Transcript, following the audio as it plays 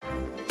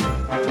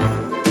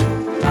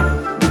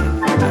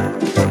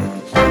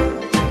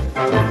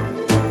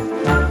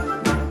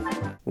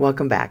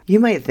Welcome back. You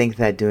might think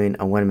that doing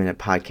a 1-minute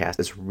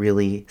podcast is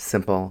really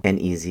simple and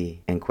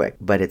easy and quick,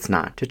 but it's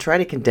not. To try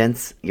to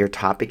condense your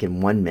topic in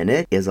 1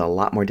 minute is a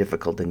lot more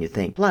difficult than you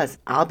think. Plus,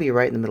 I'll be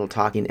right in the middle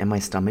talking and my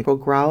stomach will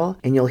growl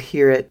and you'll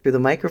hear it through the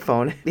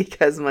microphone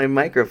because my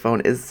microphone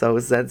is so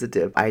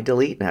sensitive. I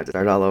delete and have to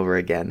start all over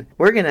again.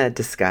 We're going to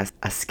discuss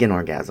a skin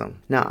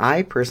orgasm. Now,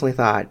 I personally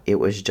thought it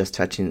was just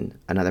touching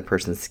another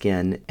person's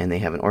skin and they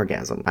have an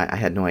orgasm. I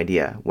had no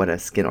idea what a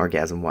skin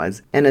orgasm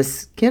was. And a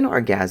skin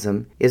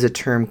orgasm is a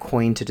term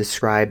coined to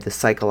describe the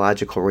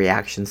psychological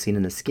reaction seen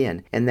in the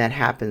skin, and that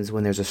happens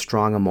when there's a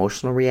strong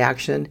emotional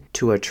reaction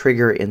to a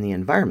trigger in the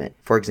environment.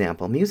 For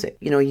example, music.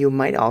 You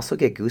might also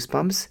get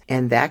goosebumps,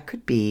 and that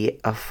could be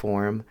a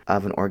form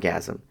of an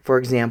orgasm. For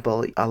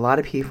example, a lot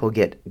of people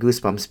get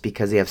goosebumps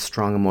because they have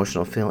strong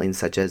emotional feelings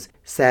such as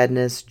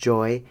sadness,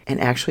 joy, and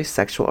actually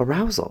sexual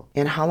arousal.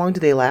 And how long do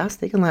they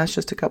last? They can last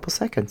just a couple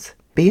seconds.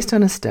 Based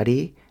on a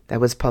study that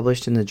was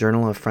published in the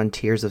Journal of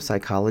Frontiers of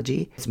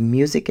Psychology, it's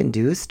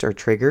music-induced or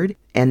triggered,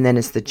 and then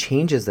it's the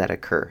changes that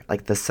occur,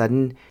 like the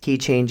sudden key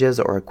changes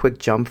or a quick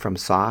jump from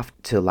soft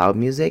to loud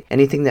music,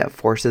 anything that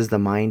forces the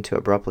mind to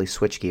abruptly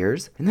switch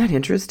gears. Isn't that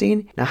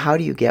interesting? Now, how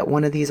do you get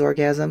one of these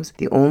orgasms?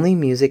 The only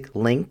music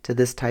linked to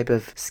this type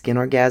of skin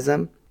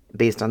orgasm,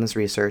 based on this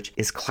research,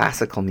 is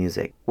classical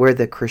music, where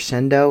the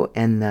crescendo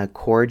and the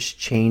chords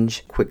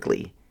change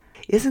quickly.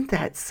 Isn't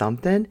that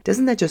something?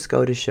 Doesn't that just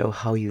go to show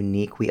how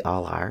unique we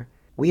all are?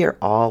 We are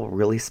all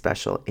really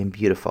special and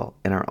beautiful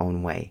in our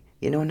own way.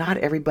 Not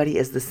everybody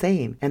is the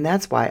same. And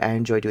that's why I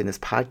enjoy doing this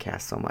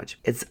podcast so much.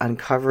 It's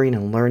uncovering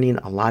and learning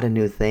a lot of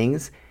new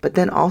things, but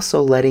then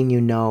also letting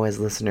you know as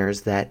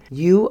listeners that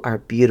you are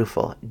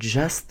beautiful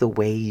just the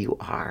way you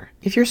are.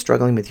 If you're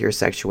struggling with your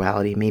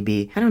sexuality,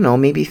 maybe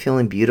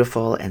feeling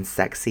beautiful and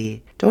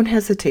sexy, don't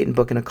hesitate in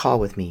booking a call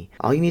with me.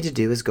 All you need to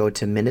do is go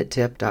to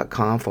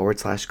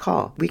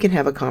minutetip.com/call. We can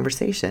have a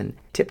conversation.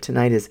 Tip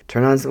tonight is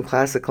turn on some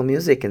classical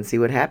music and see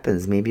what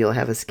happens. Maybe you'll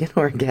have a skin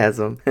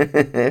orgasm.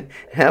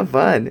 Have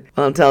fun.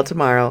 Well, until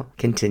tomorrow,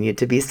 continue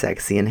to be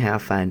sexy and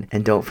have fun.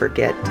 And don't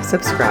forget to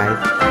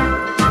subscribe.